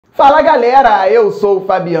Fala galera, eu sou o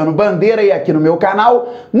Fabiano Bandeira e aqui no meu canal,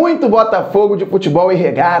 muito Botafogo de futebol e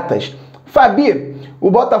regatas. Fabi,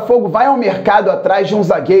 o Botafogo vai ao mercado atrás de um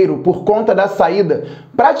zagueiro por conta da saída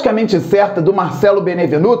praticamente certa do Marcelo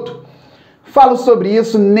Benevenuto? Falo sobre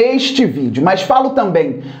isso neste vídeo, mas falo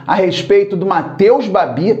também a respeito do Matheus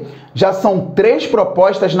Babi. Já são 3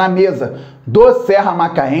 propostas na mesa do Serra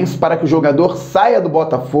Macaense para que o jogador saia do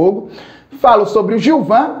Botafogo. Falo sobre o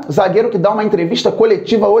Gilvan, zagueiro que dá uma entrevista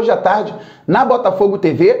coletiva hoje à tarde na Botafogo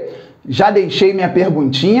TV. Já deixei minha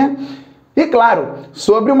perguntinha. E claro,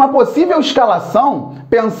 sobre uma possível escalação,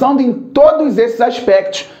 pensando em todos esses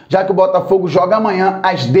aspectos, já que o Botafogo joga amanhã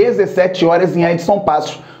às 17 horas em Edson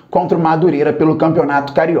Passos contra o Madureira pelo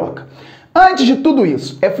Campeonato Carioca. Antes de tudo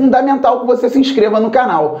isso, é fundamental que você se inscreva no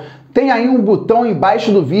canal. Tem aí um botão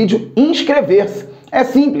embaixo do vídeo, inscrever-se. É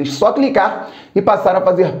simples, só clicar e passar a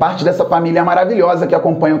fazer parte dessa família maravilhosa que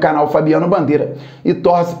acompanha o canal Fabiano Bandeira e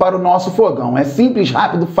torce para o nosso fogão. É simples,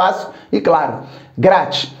 rápido, fácil e, claro,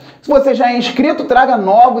 grátis. Se você já é inscrito, traga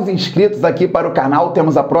novos inscritos aqui para o canal.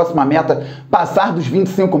 Temos a próxima meta, passar dos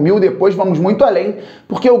 25 mil, depois vamos muito além,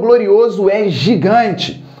 porque o glorioso é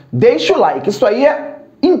gigante. Deixe o like, isso aí é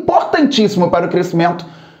importantíssimo para o crescimento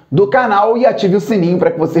do canal e ative o sininho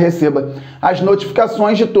para que você receba as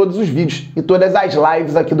notificações de todos os vídeos e todas as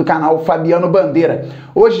lives aqui do canal Fabiano Bandeira.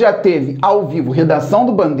 Hoje já teve ao vivo Redação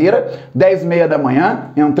do Bandeira, 10h30 da manhã,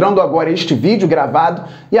 entrando agora este vídeo gravado,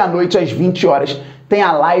 e à noite às 20 horas tem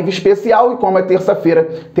a live especial, e como é terça-feira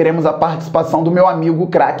teremos a participação do meu amigo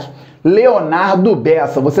craque Leonardo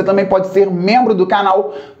Bessa. Você também pode ser membro do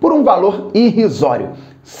canal por um valor irrisório,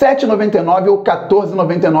 R$ 7,99 ou R$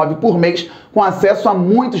 14,99 por mês, com acesso a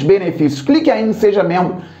muitos benefícios. Clique aí em Seja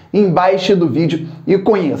Membro, embaixo do vídeo, e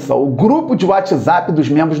conheça. O grupo de WhatsApp dos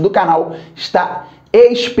membros do canal está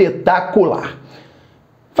espetacular.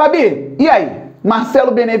 Fabi, e aí?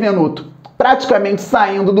 Marcelo Benevenuto praticamente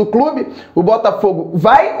saindo do clube, o Botafogo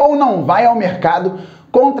vai ou não vai ao mercado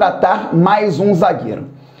contratar mais um zagueiro?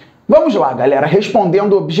 Vamos lá, galera,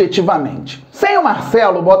 respondendo objetivamente. Sem o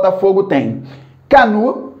Marcelo, o Botafogo tem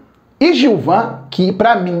Canu e Gilvan, que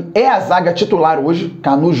para mim é a zaga titular hoje.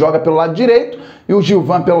 Canu joga pelo lado direito e o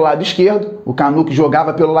Gilvan pelo lado esquerdo. O Canu que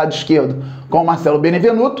jogava pelo lado esquerdo com o Marcelo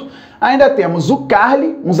Benevenuto. Ainda temos o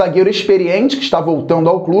Carli, um zagueiro experiente que está voltando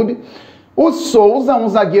ao clube. O Souza, um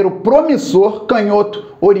zagueiro promissor,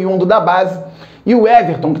 canhoto, oriundo da base. E o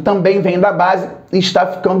Everton, que também vem da base e está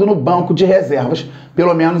ficando no banco de reservas.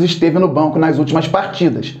 Pelo menos esteve no banco nas últimas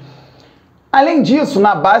partidas. Além disso,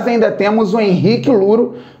 na base ainda temos o Henrique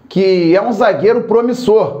Luro, que é um zagueiro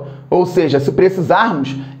promissor. Ou seja, se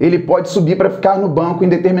precisarmos, ele pode subir para ficar no banco em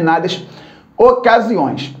determinadas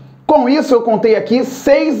ocasiões. Com isso, eu contei aqui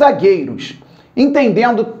 6 zagueiros,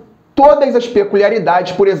 entendendo todas as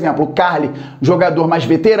peculiaridades. Por exemplo, o Carli, jogador mais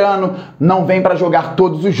veterano, não vem para jogar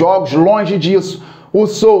todos os jogos, longe disso. O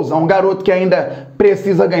Souza, um garoto que ainda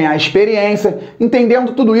precisa ganhar experiência.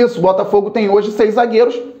 Entendendo tudo isso, o Botafogo tem hoje 6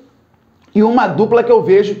 zagueiros e uma dupla que eu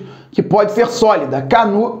vejo que pode ser sólida,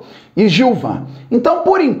 Canu e Gilvan. Então,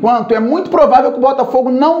 por enquanto, é muito provável que o Botafogo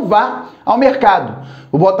não vá ao mercado.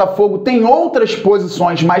 O Botafogo tem outras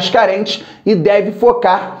posições mais carentes e deve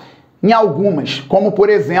focar em algumas, como, por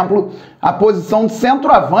exemplo, a posição de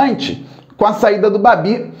centroavante. Com a saída do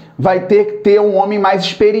Babi, vai ter que ter um homem mais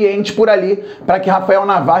experiente por ali, para que Rafael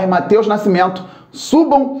Navarro e Matheus Nascimento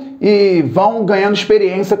subam e vão ganhando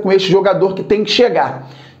experiência com este jogador que tem que chegar.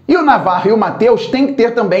 E o Navarro e o Matheus têm que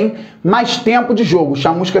ter também mais tempo de jogo. O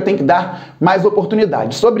Chamusca tem que dar mais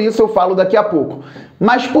oportunidades. Sobre isso eu falo daqui a pouco.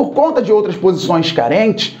 Mas por conta de outras posições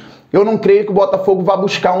carentes, eu não creio que o Botafogo vá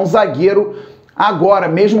buscar um zagueiro agora,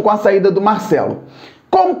 mesmo com a saída do Marcelo.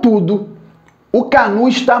 Contudo, o Canu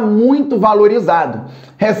está muito valorizado.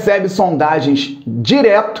 Recebe sondagens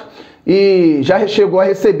direto e já chegou a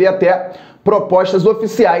receber até propostas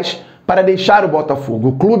oficiais para deixar o Botafogo.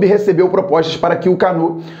 O clube recebeu propostas para que o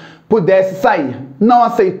Canu pudesse sair. Não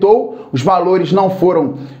aceitou, os valores não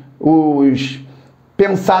foram os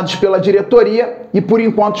pensados pela diretoria e por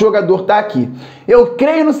enquanto o jogador está aqui. Eu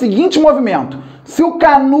creio no seguinte movimento: se o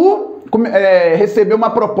Canu receber uma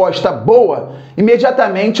proposta boa,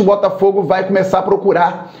 imediatamente o Botafogo vai começar a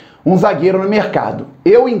procurar um zagueiro no mercado.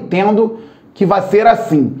 Eu entendo que vai ser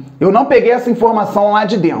assim. Eu não peguei essa informação lá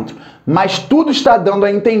de dentro, mas tudo está dando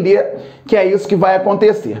a entender que é isso que vai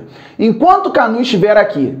acontecer. Enquanto o Canu estiver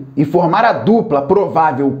aqui e formar a dupla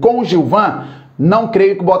provável com o Gilvan, não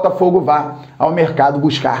creio que o Botafogo vá ao mercado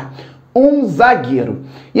buscar um zagueiro.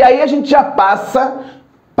 E aí a gente já passa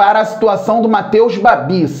para a situação do Matheus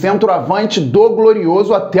Babi, centroavante do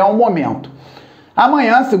Glorioso até o momento.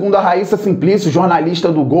 Amanhã, segundo a Raíssa Simplício,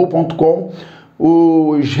 jornalista do Gol.com,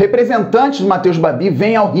 os representantes do Matheus Babi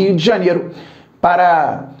vêm ao Rio de Janeiro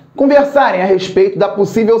para conversarem a respeito da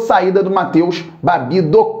possível saída do Matheus Babi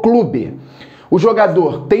do clube. O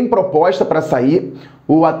jogador tem proposta para sair.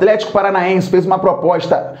 O Atlético Paranaense fez uma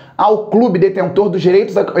proposta ao clube detentor dos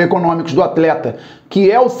direitos econômicos do atleta, que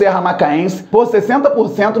é o Serra Macaense, por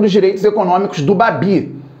 60% dos direitos econômicos do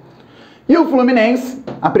Babi. E o Fluminense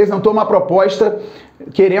apresentou uma proposta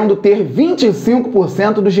querendo ter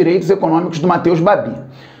 25% dos direitos econômicos do Matheus Babi.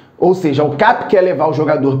 Ou seja, o CAP quer levar o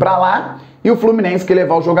jogador para lá e o Fluminense quer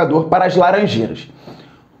levar o jogador para as Laranjeiras.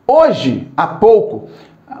 Hoje, há pouco,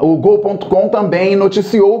 o Gol.com também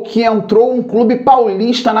noticiou que entrou um clube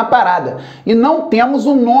paulista na parada. E não temos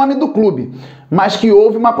o nome do clube, mas que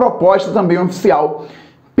houve uma proposta também oficial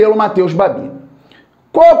pelo Matheus Babi.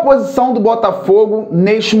 Qual a posição do Botafogo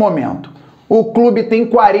neste momento? O clube tem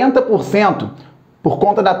 40% por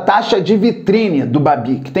conta da taxa de vitrine do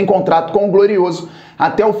Babi, que tem contrato com o Glorioso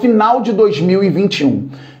até o final de 2021.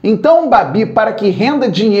 Então o Babi, para que renda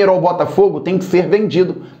dinheiro ao Botafogo, tem que ser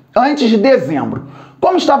vendido antes de dezembro.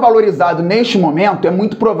 Como está valorizado neste momento, é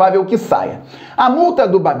muito provável que saia. A multa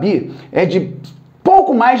do Babi é de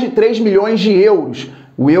pouco mais de 3 milhões de euros.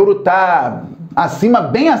 O euro está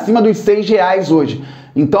bem acima dos R$6 hoje.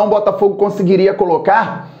 Então o Botafogo conseguiria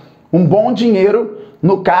colocar um bom dinheiro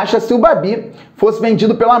no caixa se o Babi fosse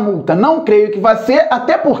vendido pela multa. Não creio que vai ser,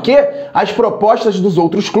 até porque as propostas dos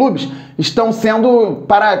outros clubes estão sendo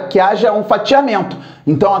para que haja um fatiamento.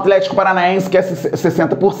 Então o Atlético Paranaense quer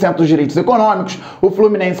 60% dos direitos econômicos, o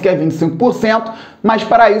Fluminense quer 25%, mas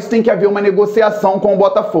para isso tem que haver uma negociação com o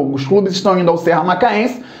Botafogo. Os clubes estão indo ao Serra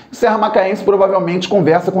Macaense, o Serra Macaense provavelmente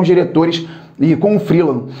conversa com os diretores e com o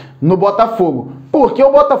Freeland no Botafogo, porque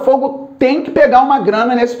o Botafogo tem que pegar uma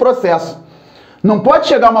grana nesse processo. Não pode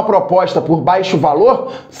chegar uma proposta por baixo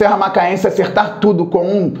valor, Serra Macaense acertar tudo com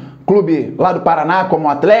um clube lá do Paraná, como o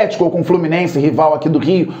Atlético, ou com o Fluminense, rival aqui do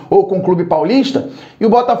Rio, ou com o clube paulista, e o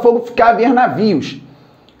Botafogo ficar a ver navios.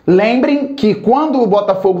 Lembrem que quando o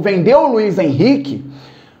Botafogo vendeu o Luiz Henrique,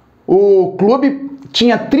 o clube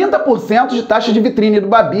tinha 30% de taxa de vitrine do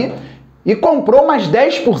Babi e comprou mais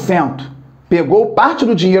 10%. Pegou parte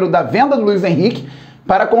do dinheiro da venda do Luiz Henrique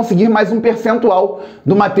para conseguir mais um percentual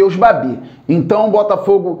do Matheus Babi. Então o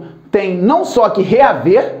Botafogo tem não só que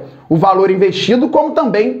reaver o valor investido, como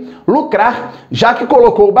também lucrar, já que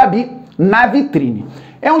colocou o Babi na vitrine.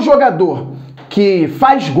 É um jogador que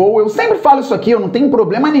faz gol, eu sempre falo isso aqui, eu não tenho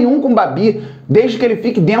problema nenhum com o Babi, desde que ele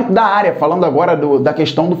fique dentro da área, falando agora da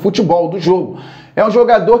questão do futebol, do jogo. É um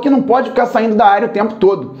jogador que não pode ficar saindo da área o tempo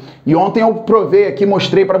todo. E ontem eu provei aqui,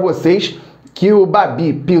 mostrei para vocês que o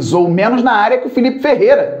Babi pisou menos na área que o Felipe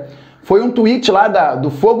Ferreira. Foi um tweet lá do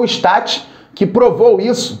Fogo Stat que provou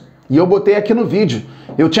isso. E eu botei aqui no vídeo.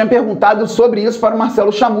 Eu tinha perguntado sobre isso para o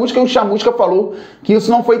Marcelo Chamusca e o Chamusca falou que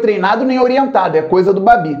isso não foi treinado nem orientado, é coisa do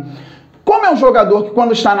Babi. Como é um jogador que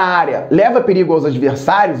quando está na área leva perigo aos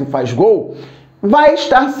adversários e faz gol, vai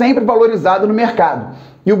estar sempre valorizado no mercado.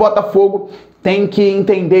 E o Botafogo tem que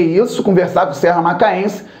entender isso, conversar com o Serra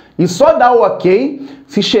Macaense e só dar o ok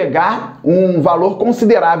se chegar um valor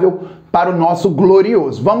considerável para o nosso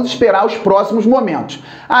Glorioso. Vamos esperar os próximos momentos.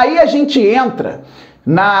 Aí a gente entra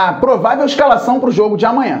na provável escalação para o jogo de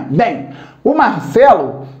amanhã. Bem, o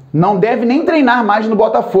Marcelo não deve nem treinar mais no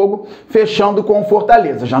Botafogo, fechando com o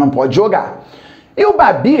Fortaleza, já não pode jogar. E o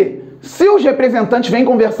Babi, se os representantes vêm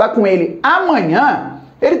conversar com ele amanhã,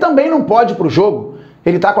 ele também não pode ir para o jogo.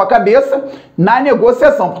 Ele está com a cabeça na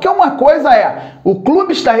negociação. Porque uma coisa é, o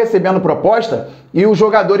clube está recebendo proposta e o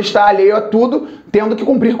jogador está alheio a tudo, tendo que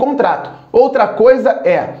cumprir contrato. Outra coisa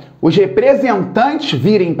é os representantes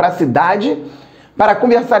virem para a cidade para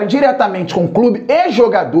conversarem diretamente com o clube e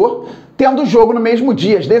jogador, tendo o jogo no mesmo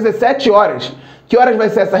dia, às 17 horas. Que horas vai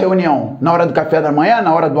ser essa reunião? Na hora do café da manhã,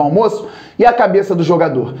 na hora do almoço? E a cabeça do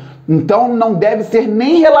jogador? Então não deve ser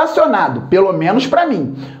nem relacionado, pelo menos para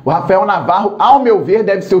mim. O Rafael Navarro, ao meu ver,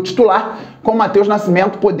 deve ser o titular, com o Matheus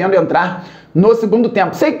Nascimento podendo entrar no segundo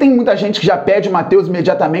tempo. Sei que tem muita gente que já pede o Matheus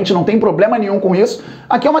imediatamente, não tem problema nenhum com isso.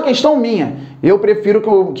 Aqui é uma questão minha. Eu prefiro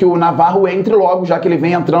que o Navarro entre logo, já que ele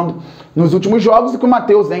vem entrando nos últimos jogos, e que o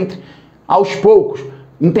Matheus entre aos poucos,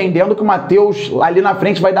 entendendo que o Matheus ali na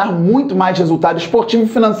frente vai dar muito mais resultado esportivo e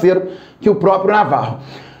financeiro que o próprio Navarro.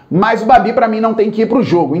 Mas o Babi, para mim, não tem que ir para o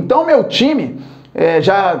jogo. Então, meu time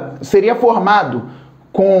já seria formado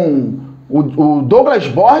com o Douglas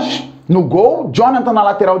Borges no gol, Jonathan na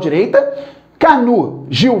lateral direita, Canu,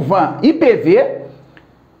 Gilvan e PV,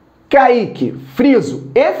 Kaique,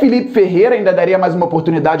 Friso e Felipe Ferreira, ainda daria mais uma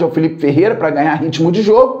oportunidade ao Felipe Ferreira para ganhar ritmo de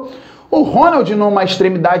jogo, o Ronald numa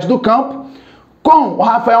extremidade do campo, com o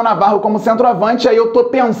Rafael Navarro como centroavante. Aí eu tô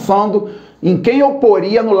pensando em quem eu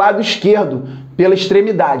poria no lado esquerdo, pela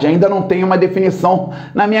extremidade. Ainda não tenho uma definição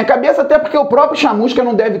na minha cabeça, até porque o próprio Chamusca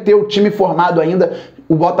não deve ter o time formado ainda.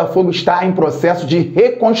 O Botafogo está em processo de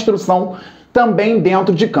reconstrução também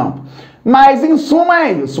dentro de campo. Mas, em suma,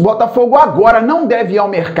 é isso. O Botafogo agora não deve ir ao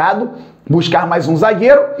mercado buscar mais um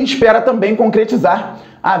zagueiro e espera também concretizar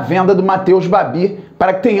a venda do Matheus Babi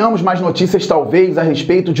para que tenhamos mais notícias, talvez, a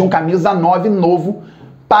respeito de um camisa 9 novo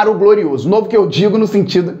para o Glorioso. Novo que eu digo no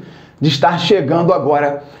sentido de estar chegando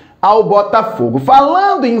agora ao Botafogo.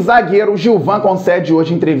 Falando em zagueiro, o Gilvan concede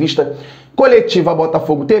hoje entrevista coletiva à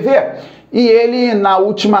Botafogo TV e ele, na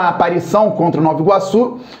última aparição contra o Nova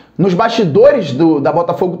Iguaçu, nos bastidores da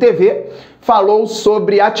Botafogo TV, falou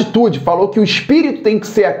sobre atitude, falou que o espírito tem que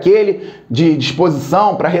ser aquele de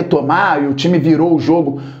disposição para retomar, e o time virou o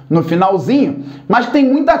jogo no finalzinho, mas tem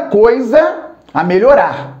muita coisa a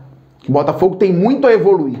melhorar. O Botafogo tem muito a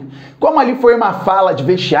evoluir. Como ali foi uma fala de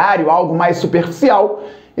vestiário, algo mais superficial,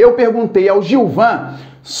 eu perguntei ao Gilvan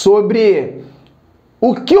sobre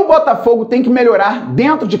o que o Botafogo tem que melhorar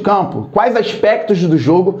dentro de campo, quais aspectos do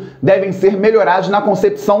jogo devem ser melhorados na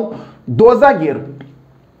concepção do zagueiro.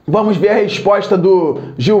 Vamos ver a resposta do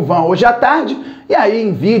Gilvan hoje à tarde, e aí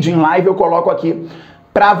em vídeo, em live, eu coloco aqui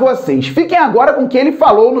para vocês. Fiquem agora com o que ele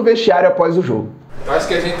falou no vestiário após o jogo. Eu acho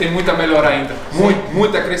que a gente tem muito a melhorar ainda,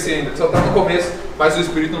 muito a crescer ainda. Só tá no começo, mas o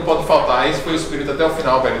espírito não pode faltar. Esse foi o espírito até o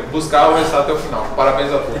final, velho. Buscar o resultado até o final.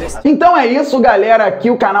 Parabéns a todos. Então é isso, galera.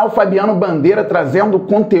 Aqui o canal Fabiano Bandeira trazendo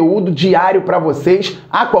conteúdo diário para vocês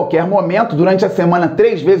a qualquer momento, durante a semana,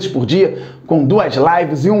 3 vezes por dia, com 2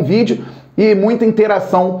 lives e um vídeo e muita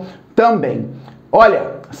interação também.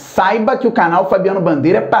 Olha, saiba que o canal Fabiano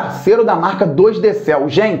Bandeira é parceiro da marca 2DCel.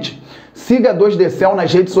 Gente, siga 2DCel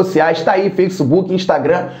nas redes sociais, tá aí, Facebook,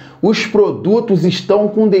 Instagram. Os produtos estão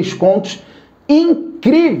com descontos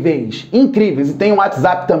incríveis, incríveis. E tem um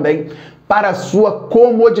WhatsApp também para a sua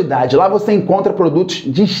comodidade. Lá você encontra produtos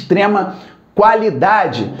de extrema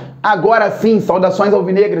qualidade. Agora sim, saudações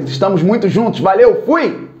alvinegras, estamos muito juntos. Valeu,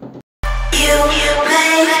 fui!